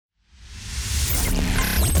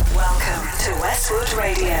Westwood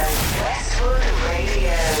Radio. Westwood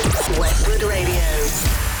Radio. Westwood Radio.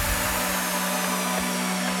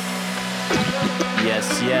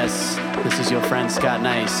 Yes, yes. This is your friend Scott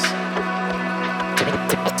Nice.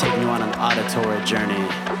 Taking you on an auditory journey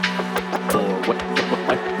for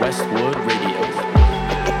Westwood Radio.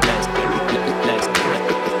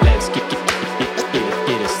 Let's get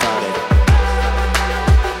it started.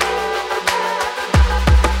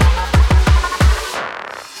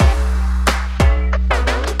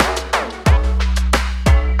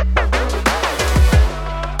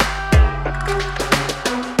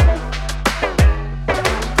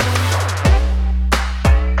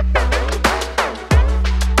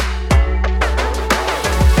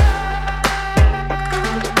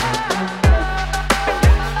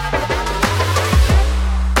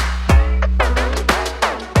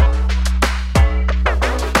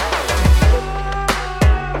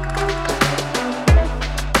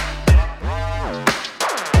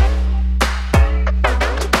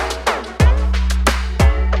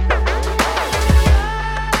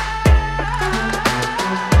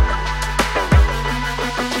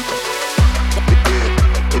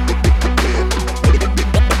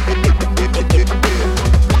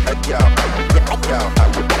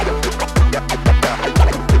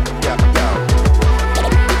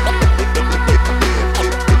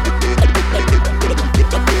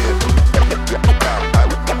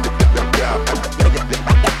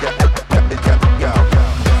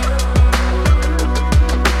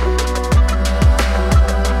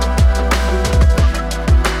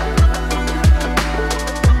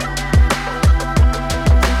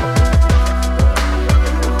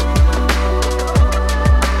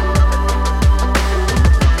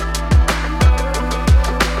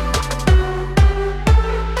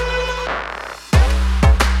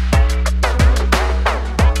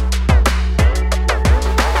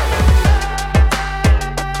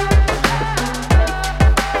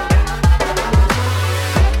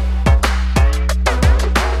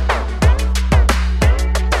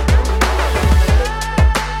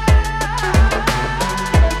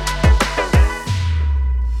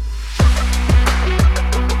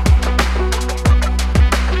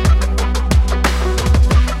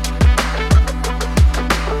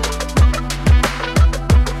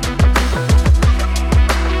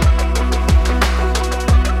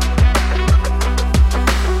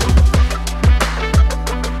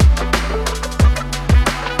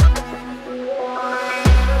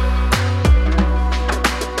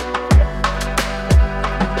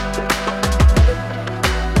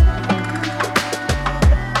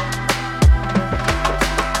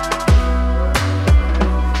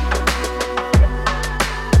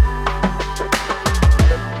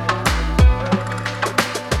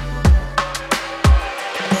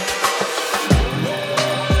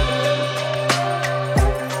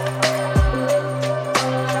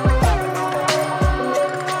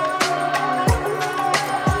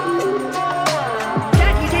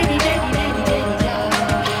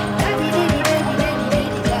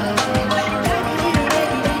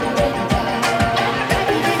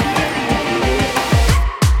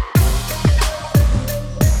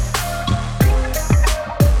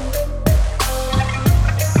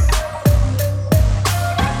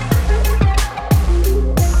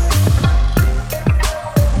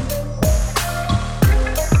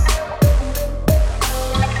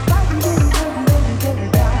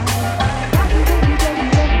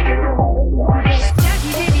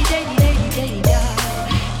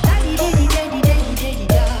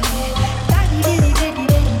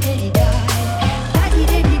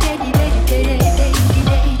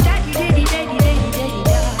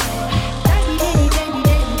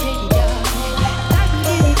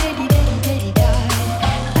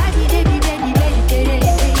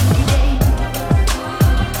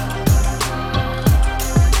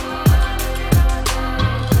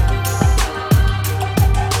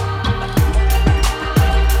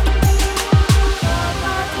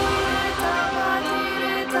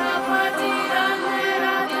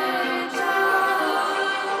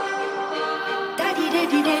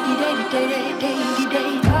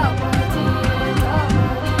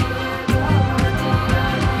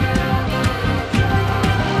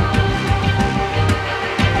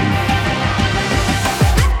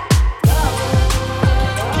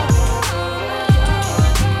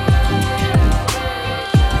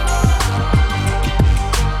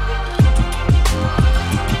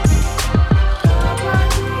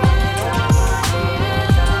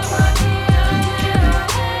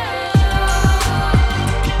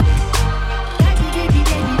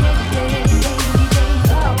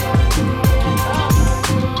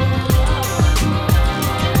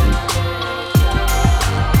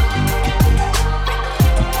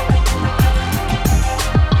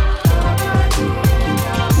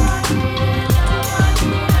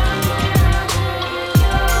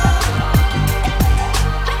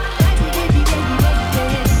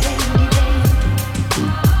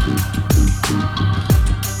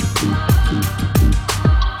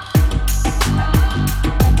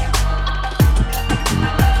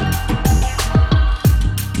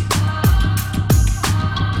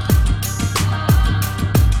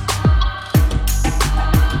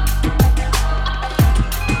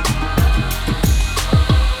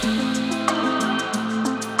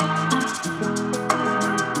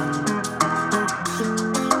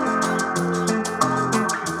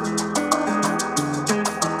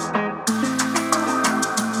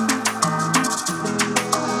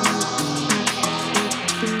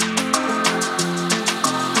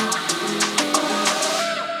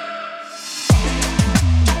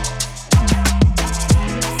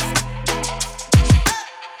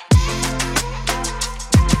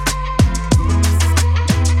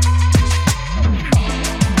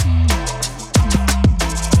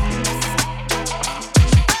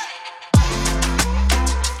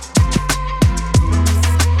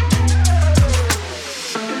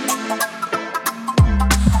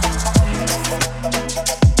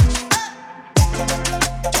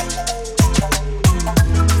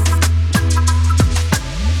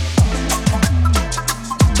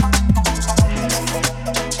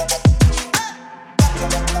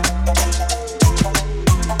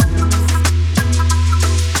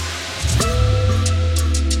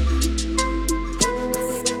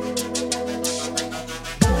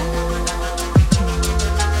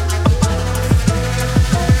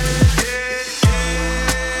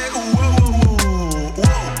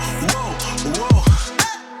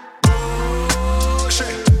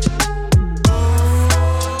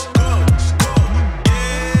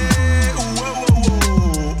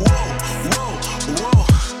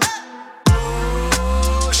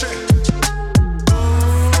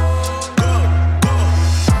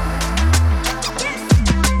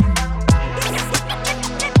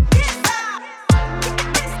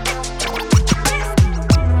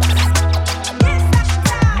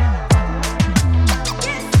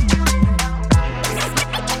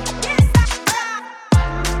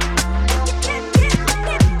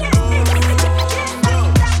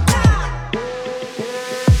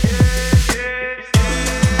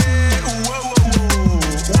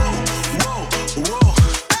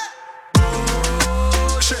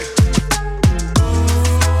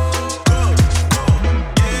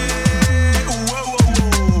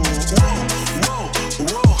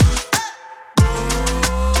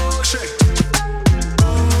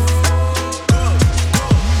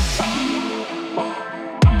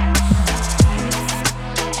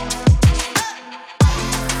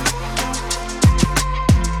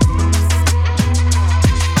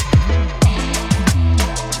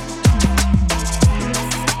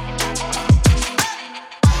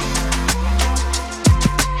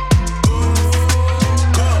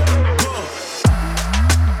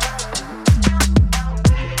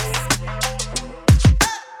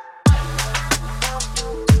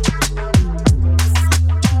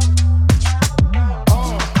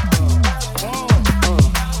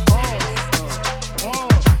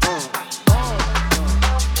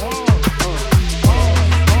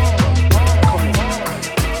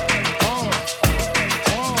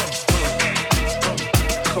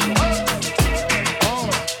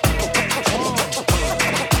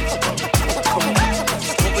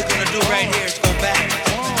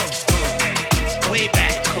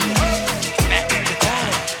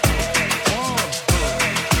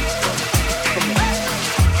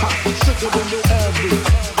 sicker than your average.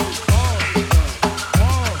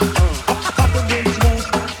 Papa been smooth.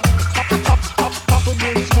 Papa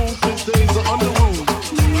been smooth since days of under rules.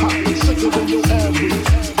 Hot, sicker than your average.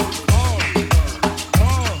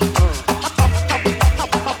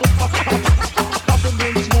 Papa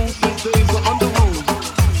been smooth since days of under rules.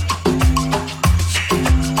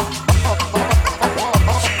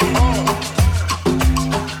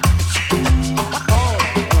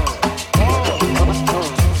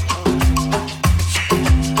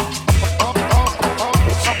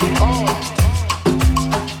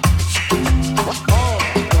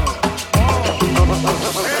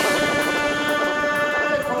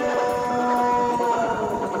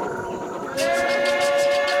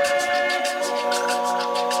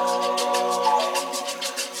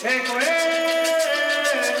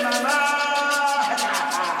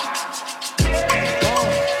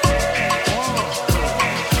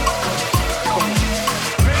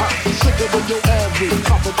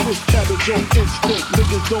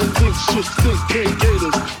 Don't think shit, think big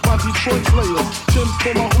gators. My Detroit players, Tim's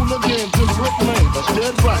for my hooligans in Brooklyn. That's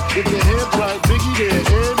dead right, if your head right, Biggie there,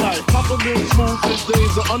 every night. Papa been smooth since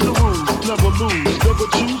days of under rules. Never lose, never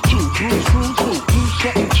choose to. Bruise, cruise, who? Do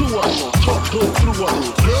something to us. Talk, go through us.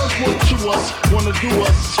 Girls want to us, wanna do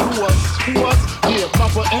us. Screw us, who us? Yeah,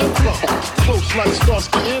 Papa and Fluff. Close like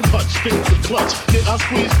Starsky and Hutch, stick to clutch. Yeah, I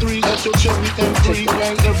squeeze 3 at your cherry M3.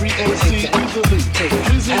 Bang every MC easily.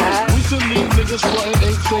 Recently, niggas frontin'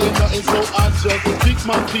 ain't saying nothing, so I just speak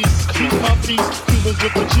my peace, keep my peace. Cubans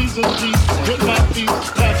with the Jesus piece, with my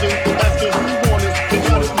peace, packing, asking who want it. They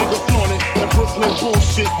got it, nigga flaunt it. That Brooklyn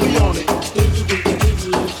bullshit, we on it. Biggie, Biggie,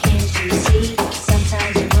 Biggie, can't you see?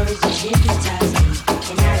 Sometimes your words just hypnotize me,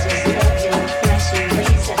 and I just love your flashy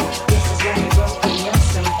razor. This is why you're broken, you're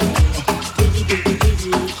so pretty. Biggie, Biggie,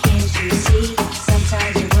 Biggie, can't you see?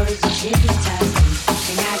 Sometimes your words just hypnotize me,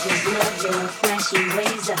 and I just love your flashy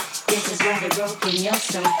razor. This is why you're broken, you're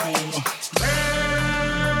so pretty.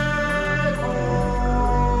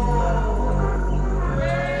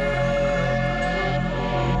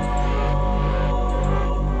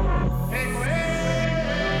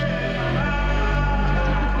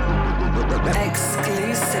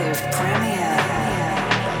 Exclusive premiere.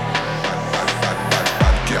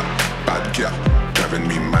 Bad girl, driving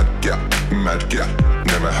me mad girl.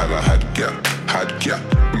 Never have a hot girl,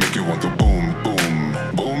 make you want to boom, boom,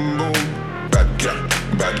 boom, boom.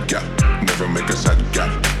 Bad girl, never make a sad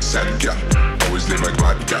girl, always live like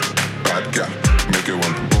bad girl, make you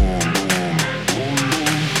want to boom, boom, boom, boom,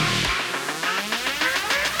 boom.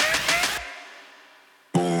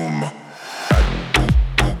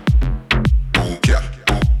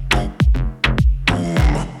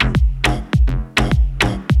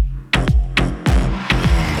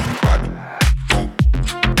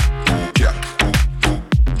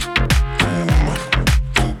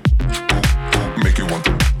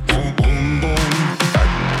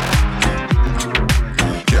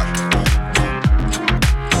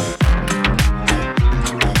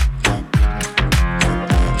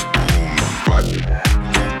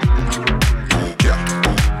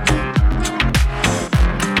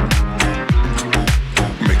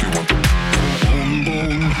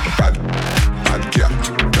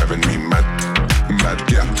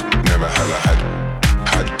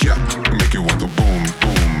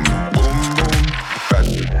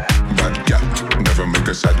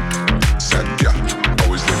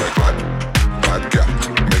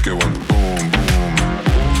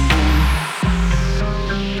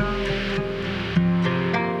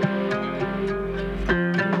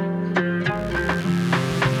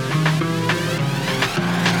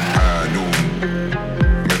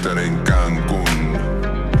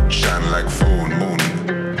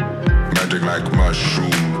 Like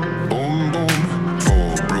mushroom, boom boom.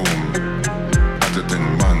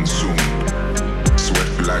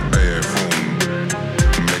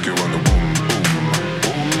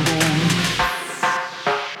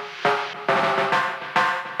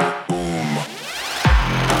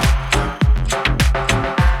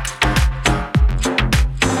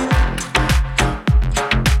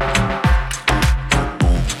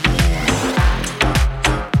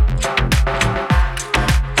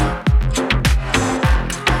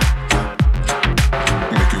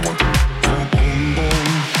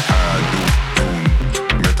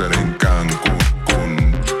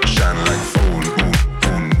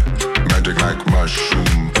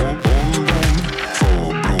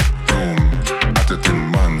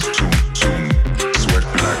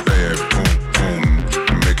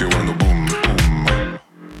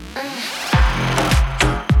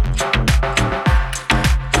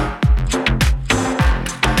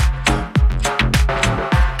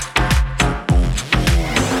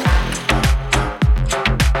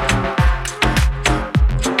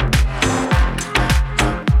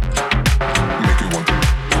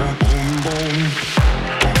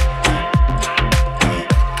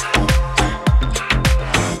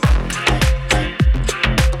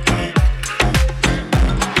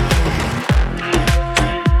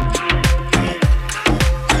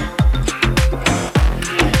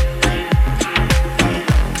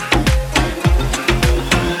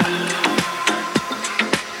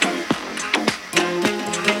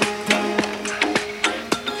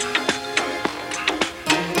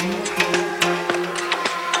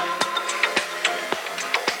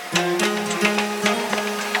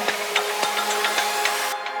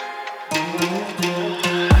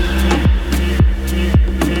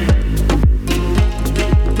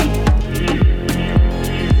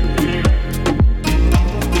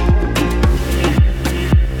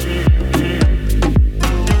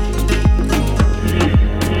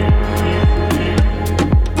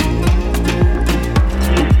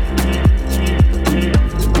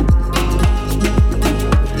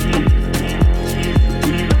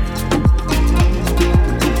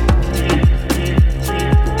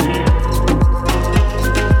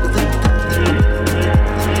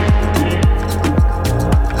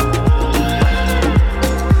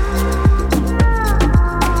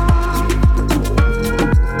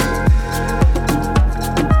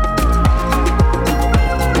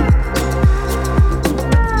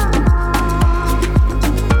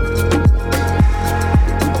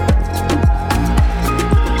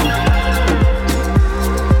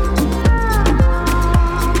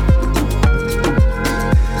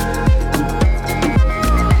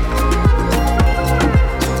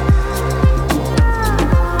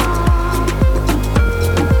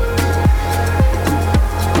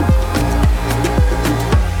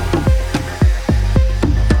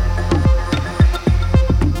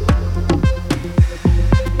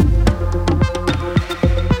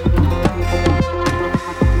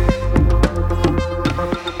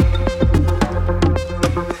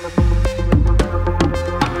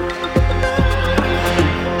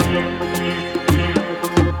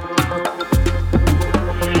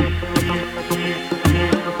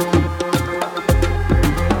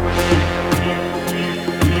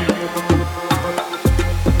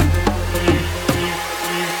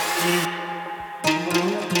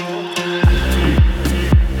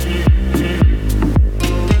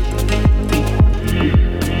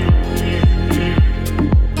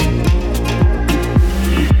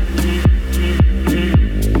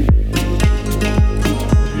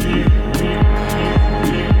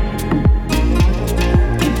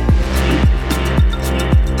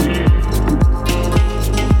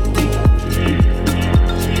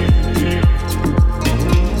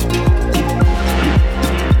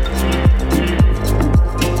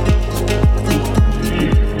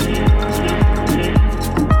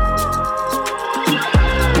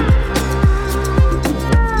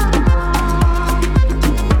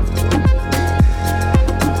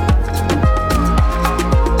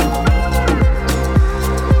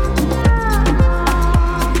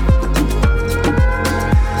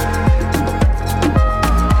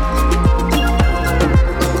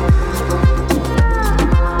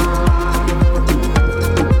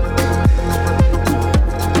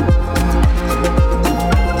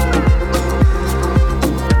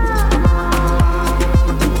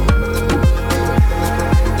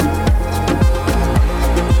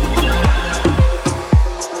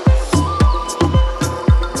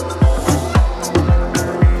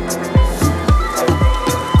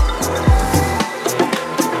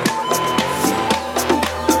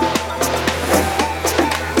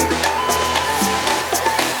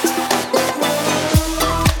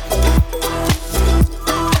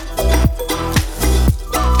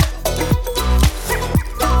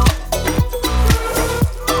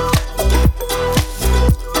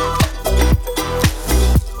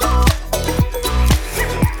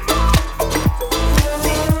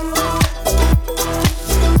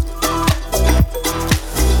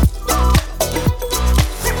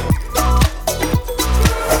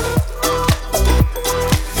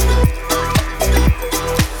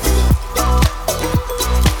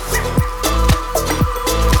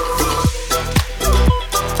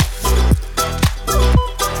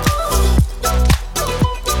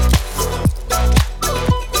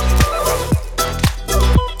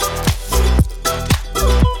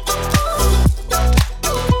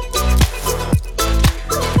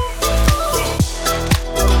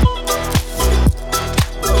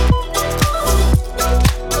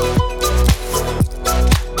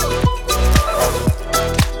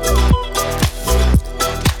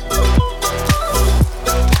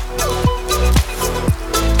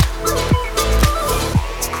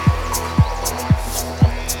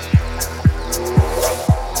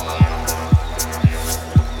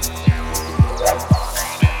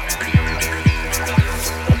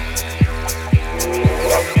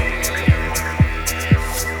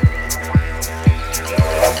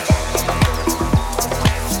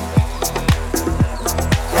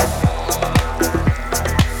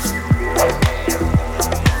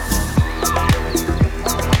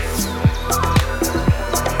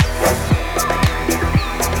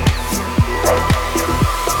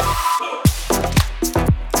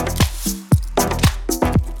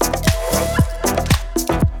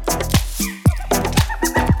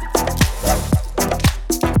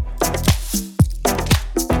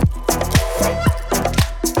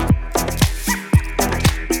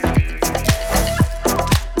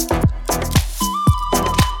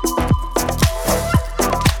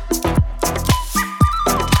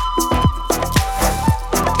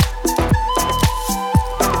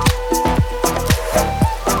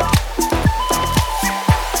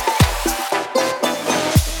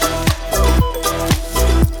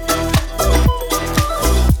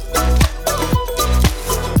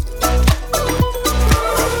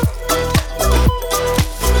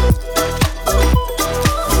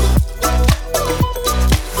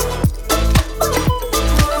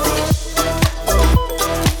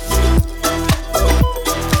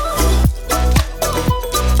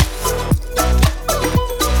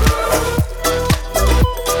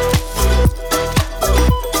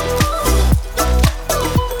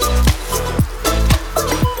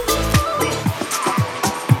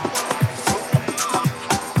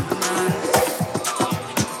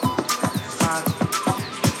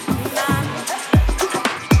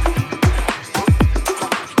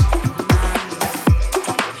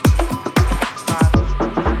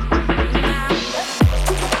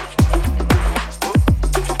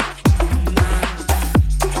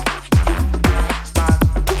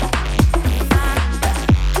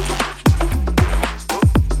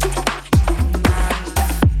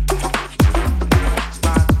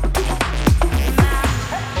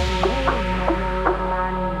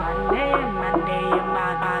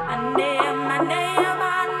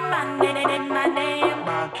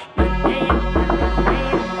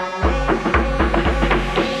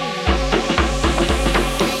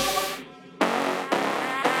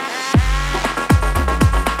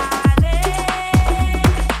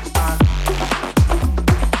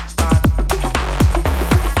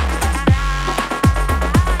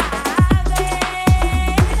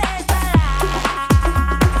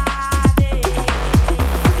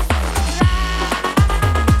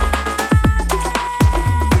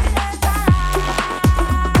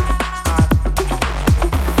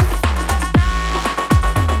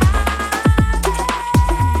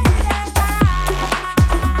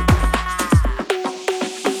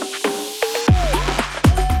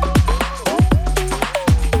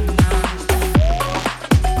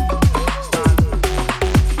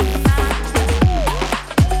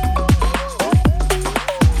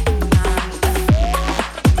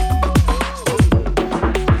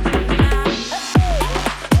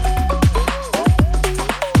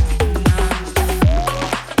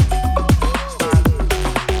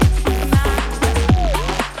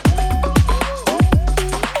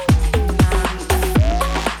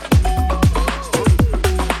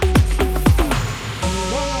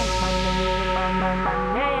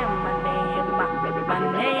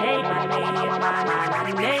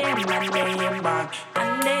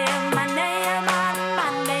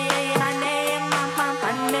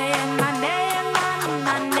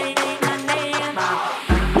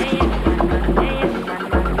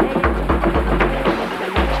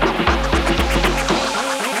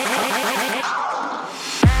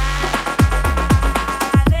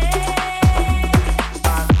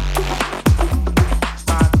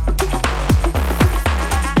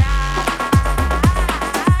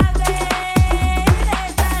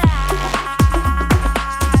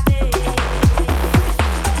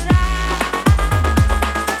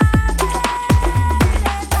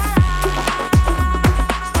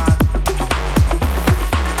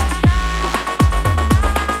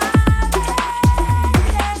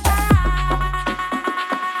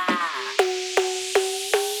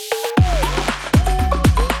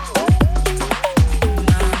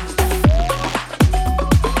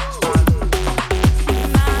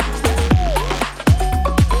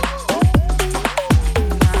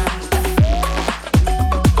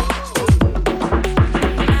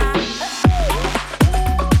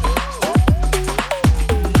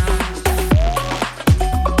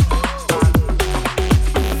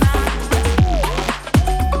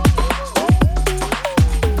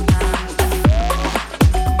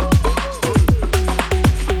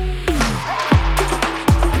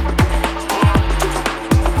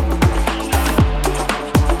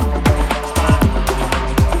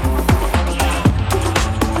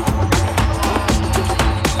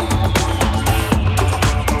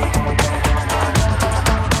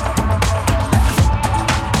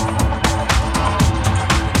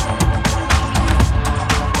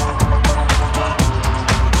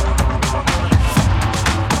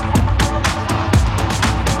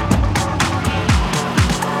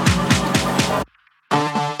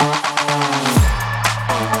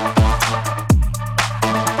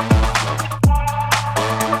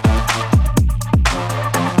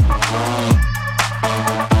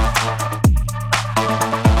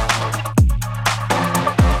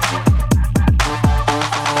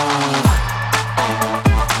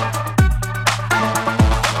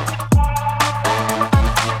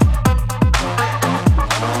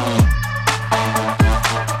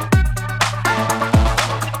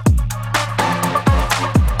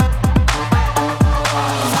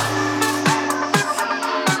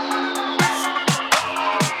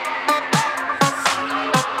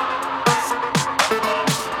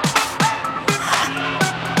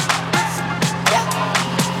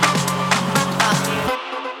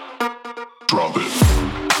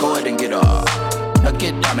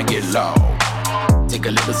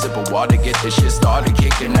 water, get this shit started,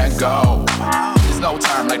 kicking and go. There's no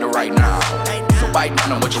time like the right now, so bite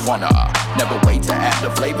down on what you wanna. Never wait to add the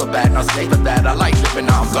flavor back, now stay for that. I like living,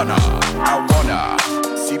 I'm gonna, I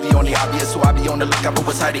wanna see the only obvious, so I be on the lookout for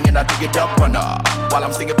what's hiding and I dig it up on her. While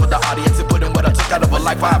I'm singing for the audience and putting what I took out of a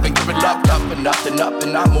life, I haven't given up and nothing up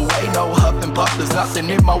and I'm away. No huff and puff, there's nothing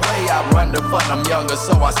in my way. I run the fun, I'm younger,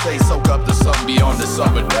 so I stay soak up the sun beyond the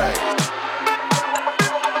summer day.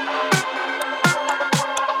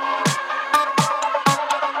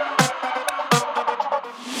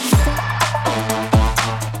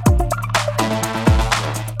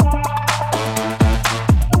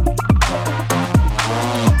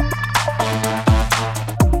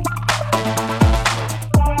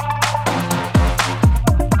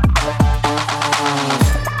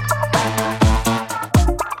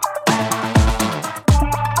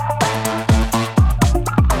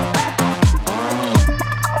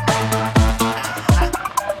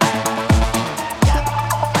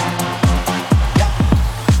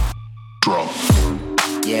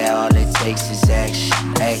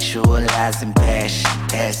 Actualizing passion,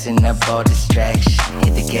 passing up all distraction.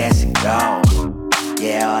 Hit the gas and go.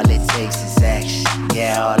 Yeah, all it takes is action.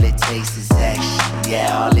 Yeah, all it takes is action.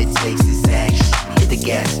 Yeah, all it takes is action. Hit the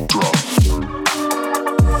gas and drop.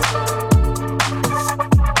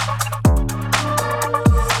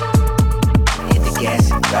 Hit the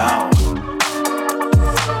gas and go.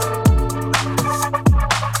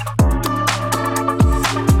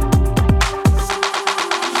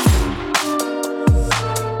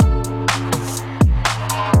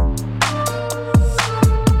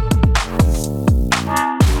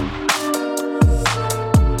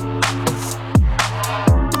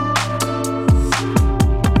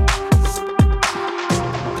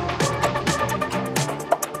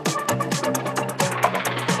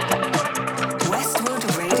 Westwood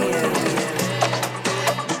Radio.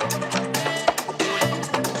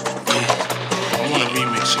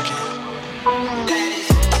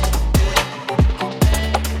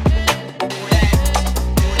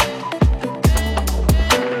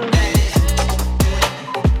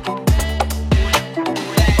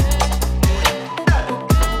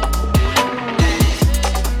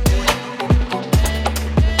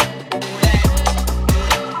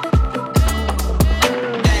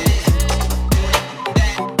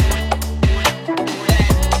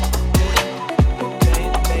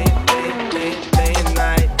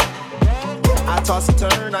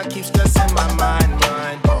 turn, I keep stressing my mind.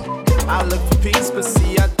 I look for peace, but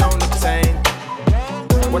see I don't obtain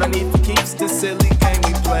what I need for keeps this silly game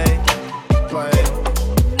we play.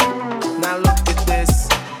 Now look at this,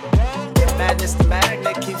 madness, the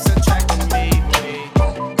magnet keeps attracting me.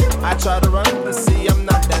 I try to run, but see I'm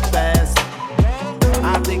not that fast.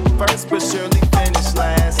 I think first, but surely finish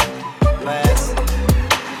last.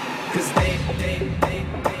 Cause day and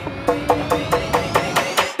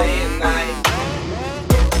night.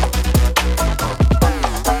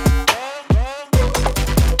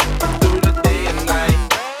 Through the day and night.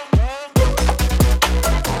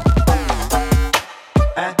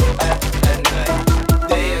 At night.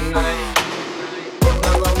 Day and night.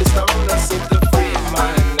 My lonely stoner seems to free his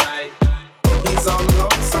mind at night. He's all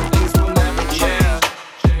alone, some things will never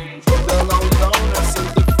change. The lonely loner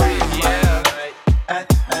seems to free his mind at night. At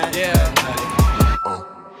night.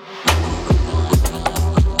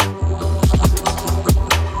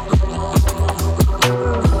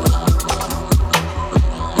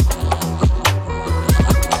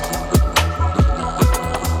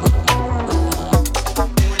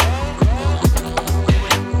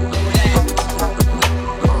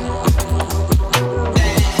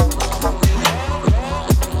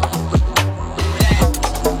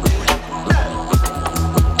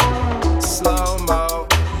 Slow-mo.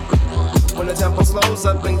 When the tempo slows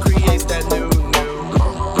up and creates that new.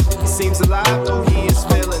 He seems alive, though he is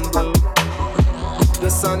feeling blue. The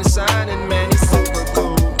sun is shining, man, he's super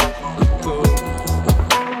cool.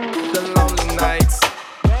 The lonely nights,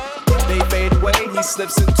 they fade away, he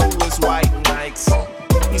slips into his white Nikes.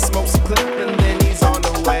 He smokes a clip and then he's on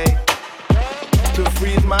the way. To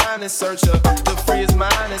free his mind and searcher, to free his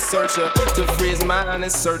mind and searcher, to free his mind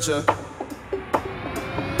and searcher.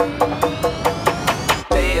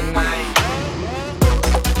 Day and night.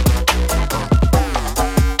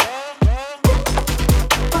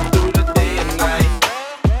 Through the day and night.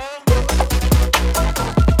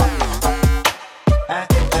 At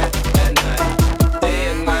night. Day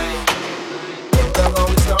and night. The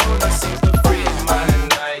lonely stoner seems to free his mind at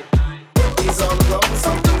night. He's all alone,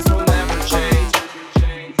 some things will never change.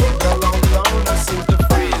 The lonely loner seems to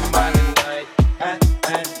free his mind at night. At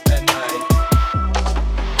night.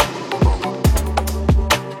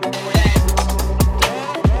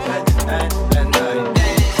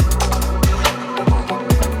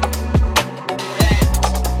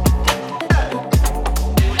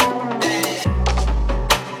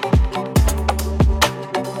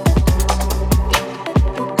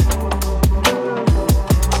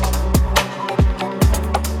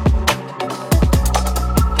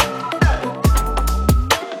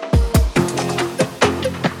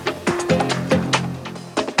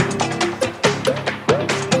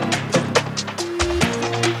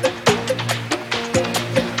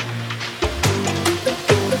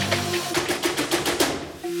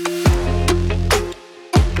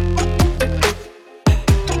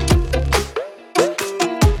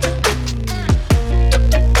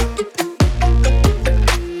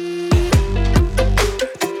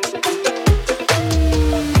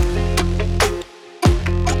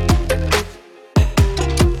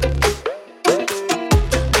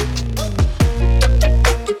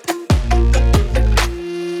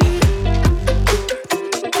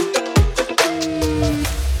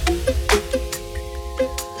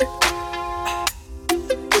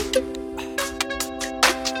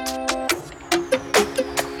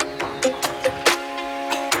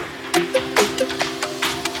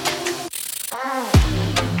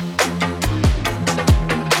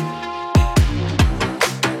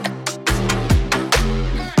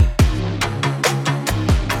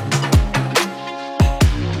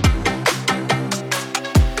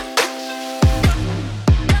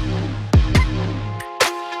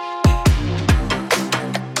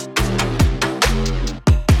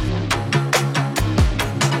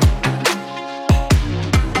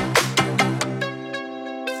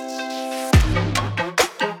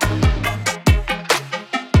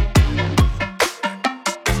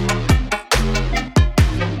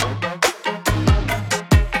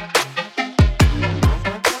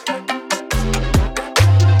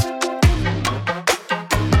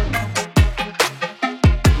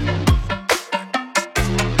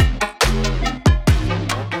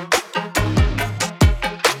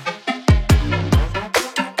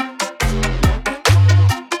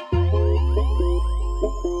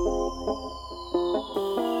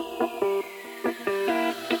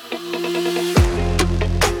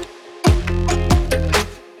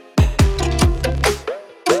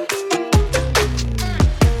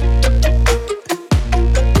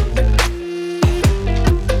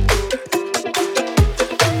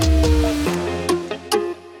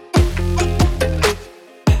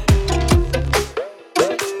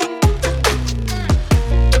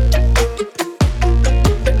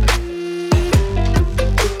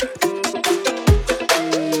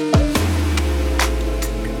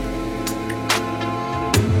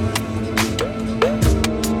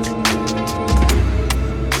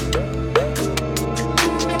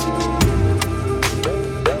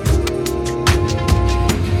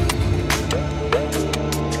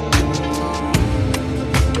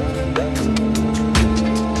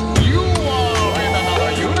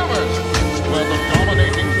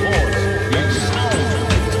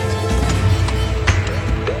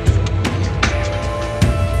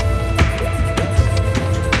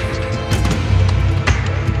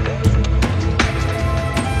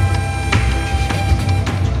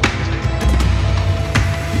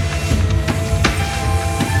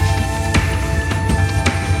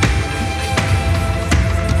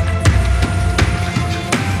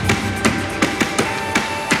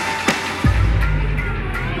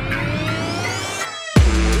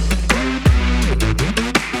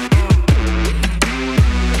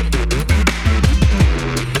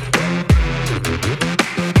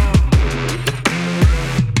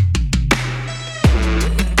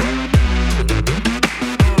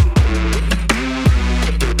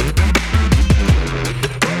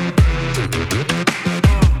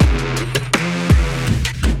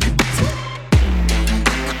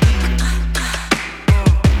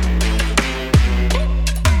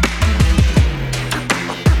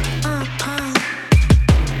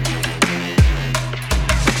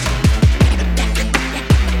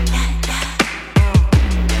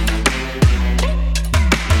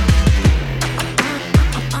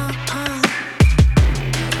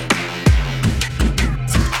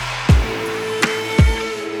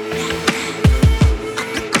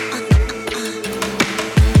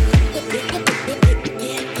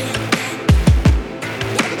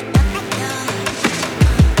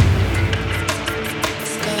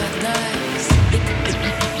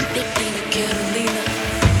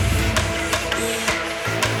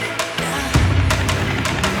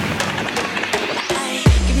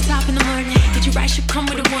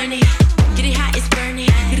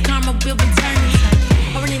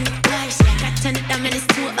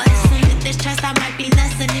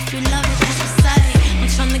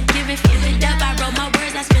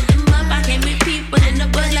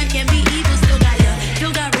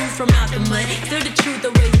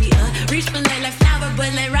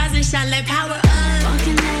 power up.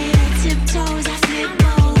 Walking light like tiptoes, I flip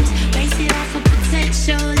bows. Base it off of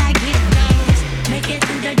potential like hypnose. Make it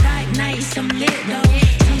through the dark nights, I'm lit though.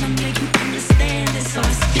 Tryna make you understand this, so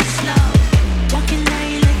I spit slow. Walking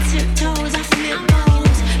light like tiptoes, I flip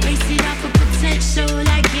bows. Base it off of potential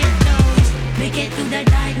like hypnose. Make it through the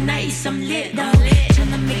dark nights, I'm lit though.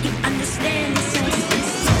 Tryna make you understand this, so I spit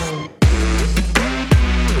slow.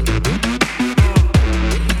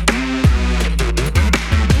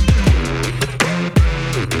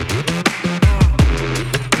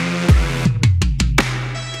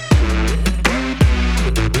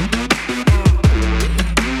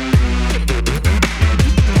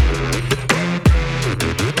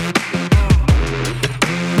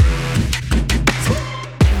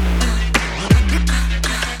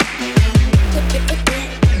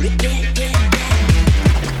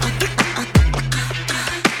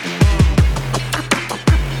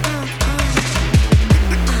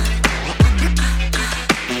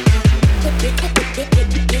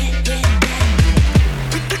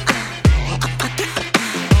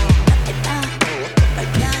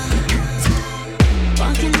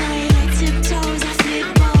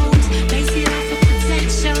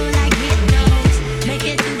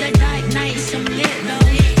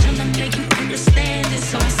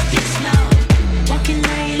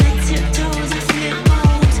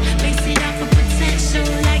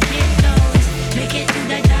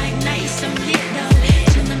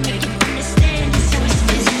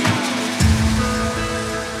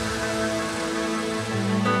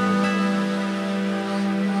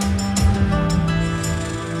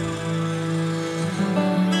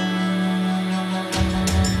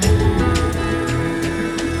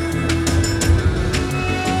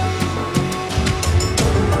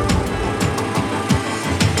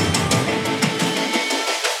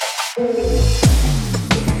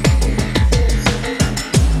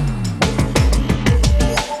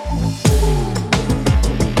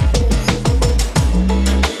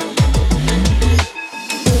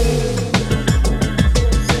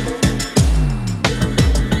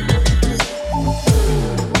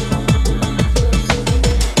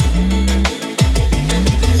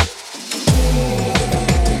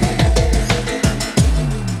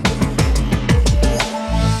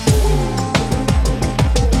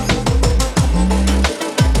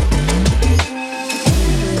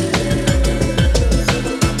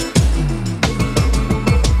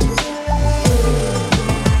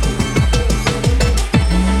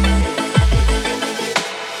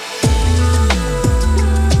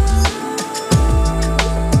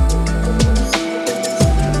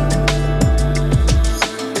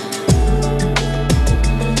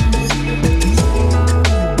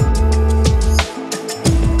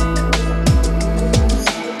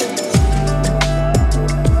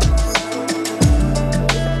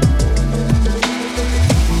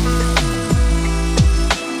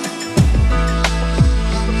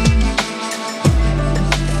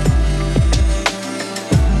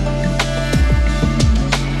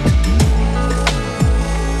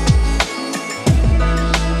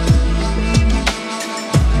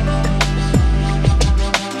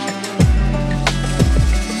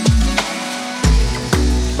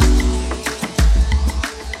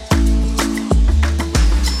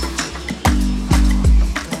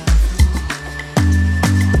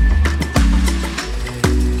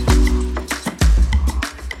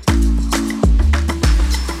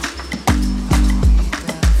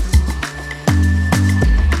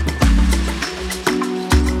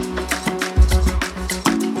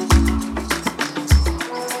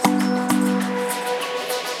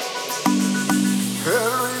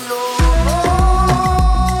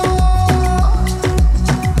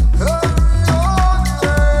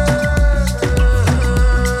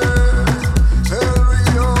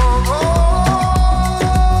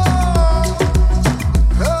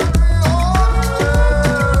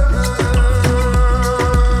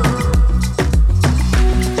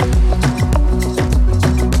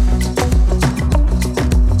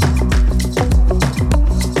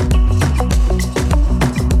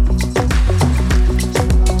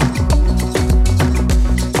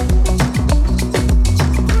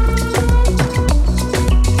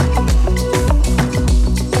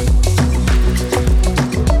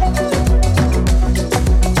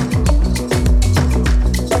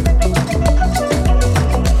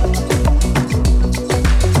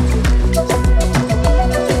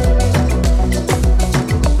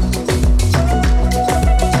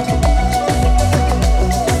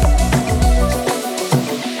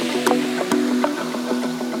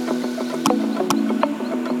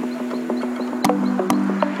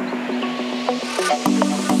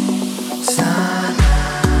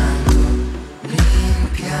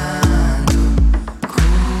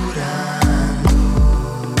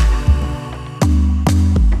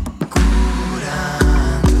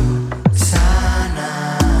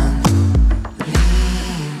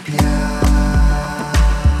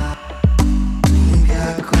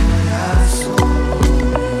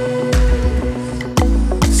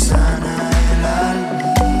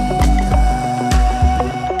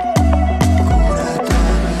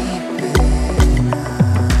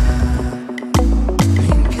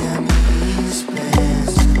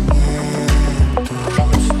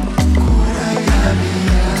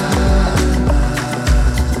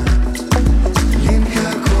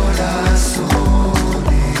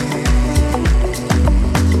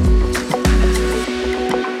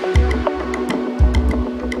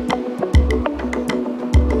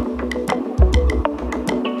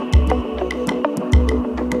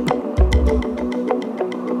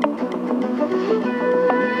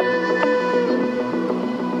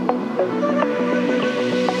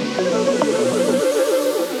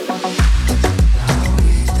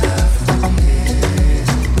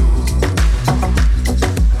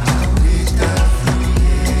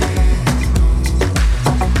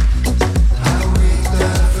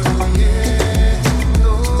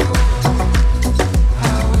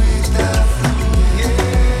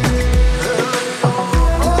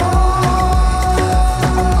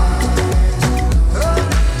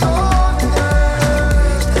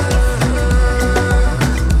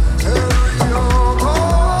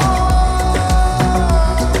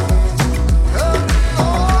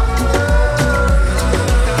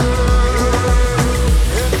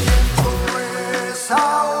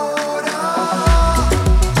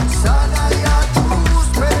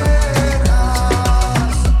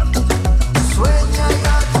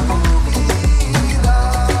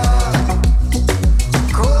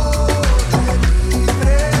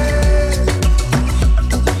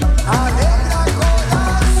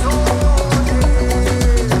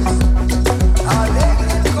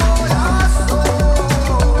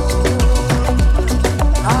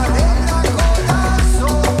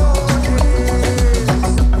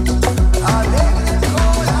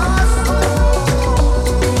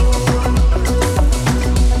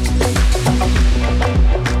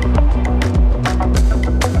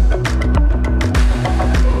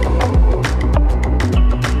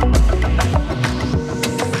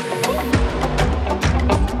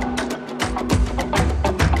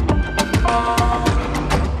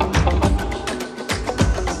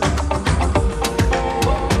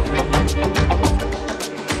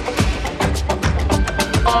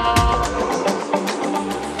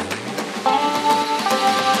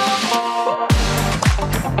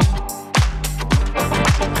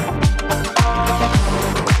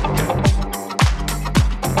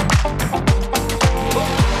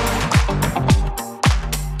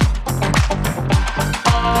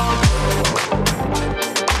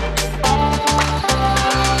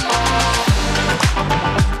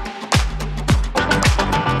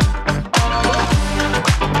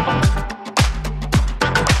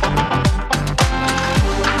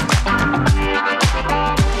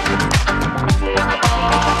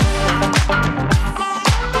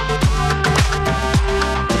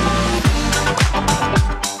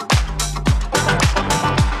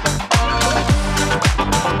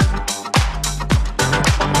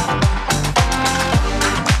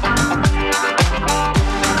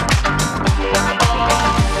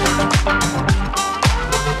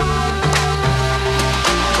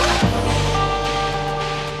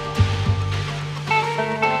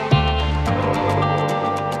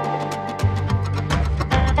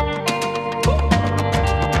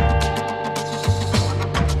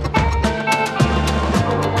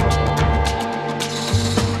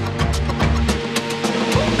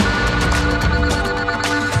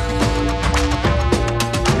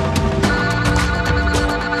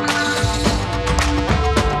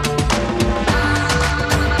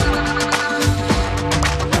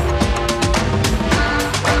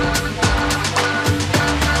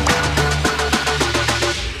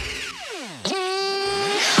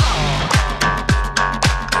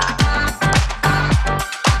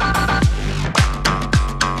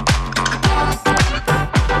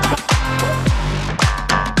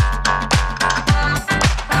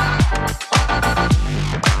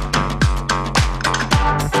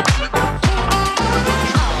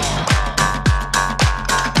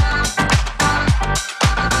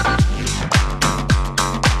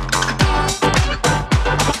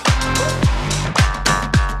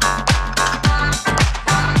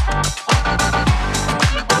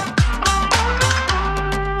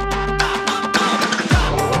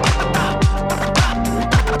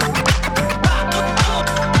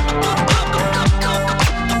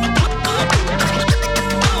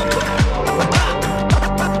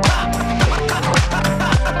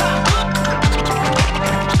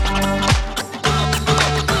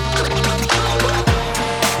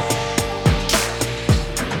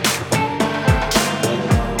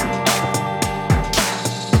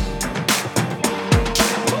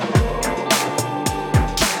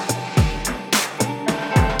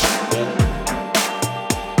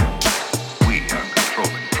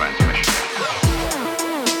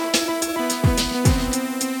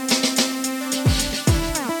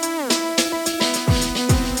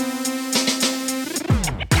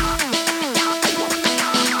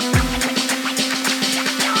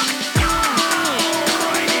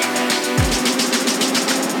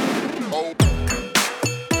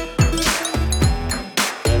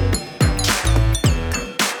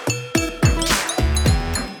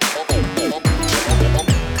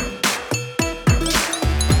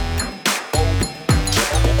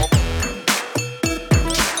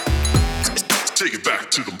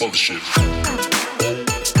 shit.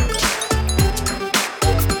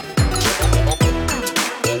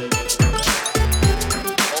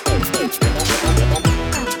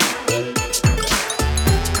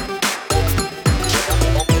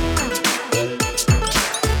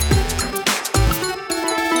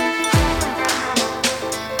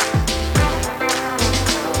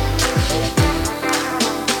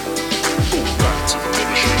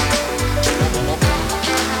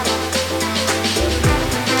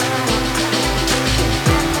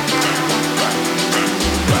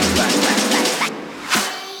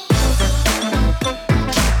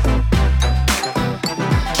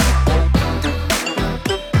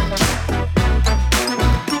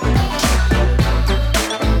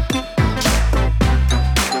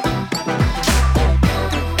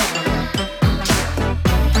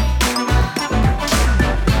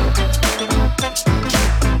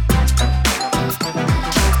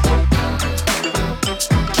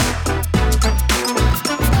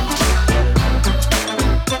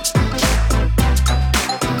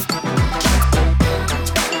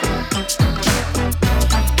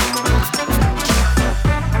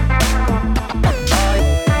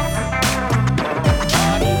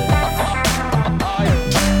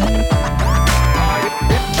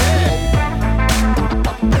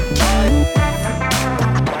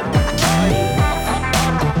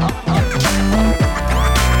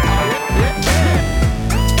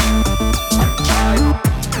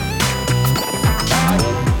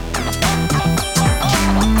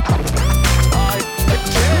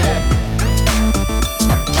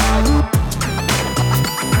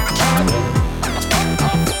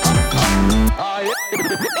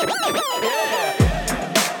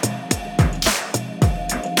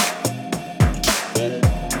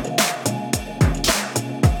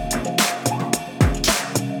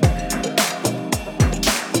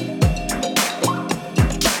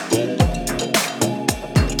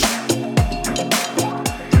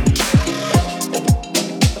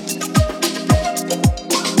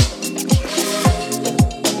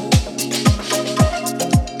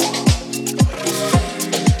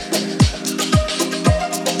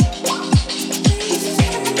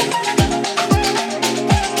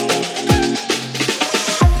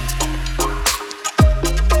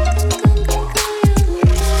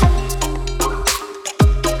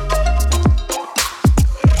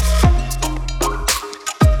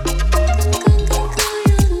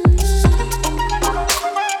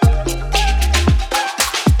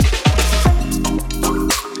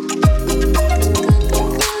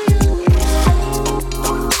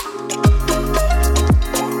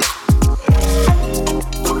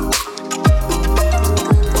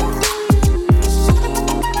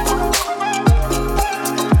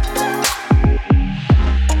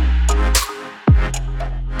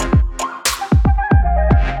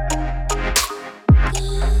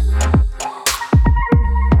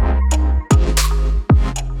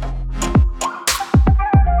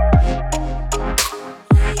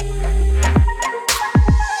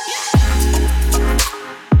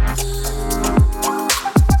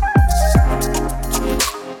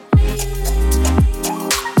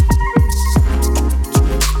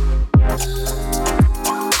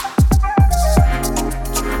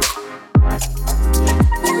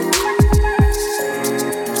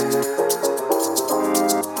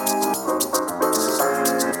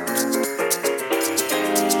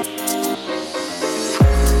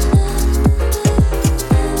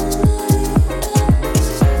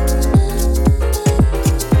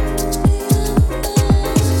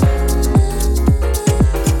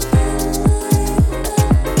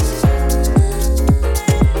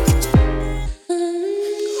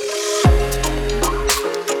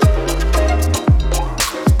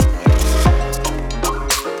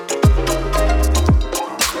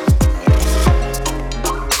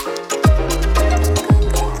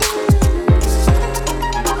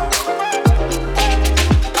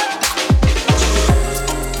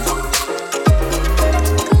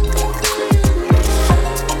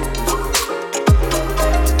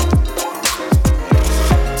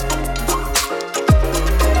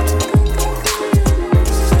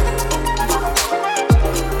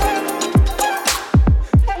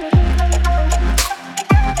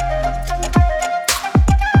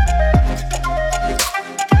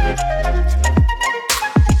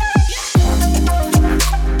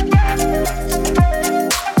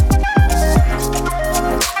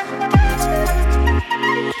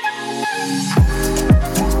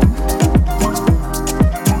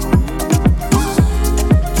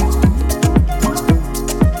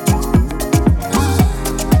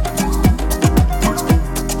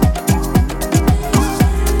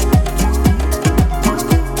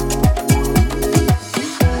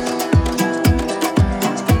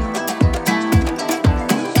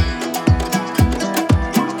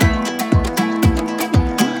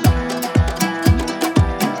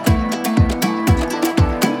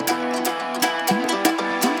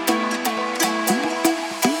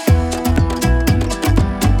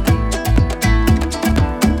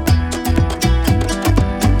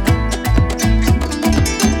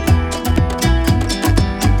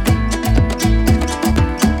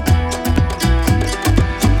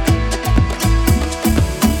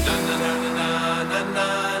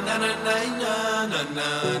 na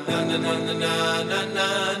na na na na na na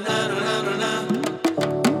na.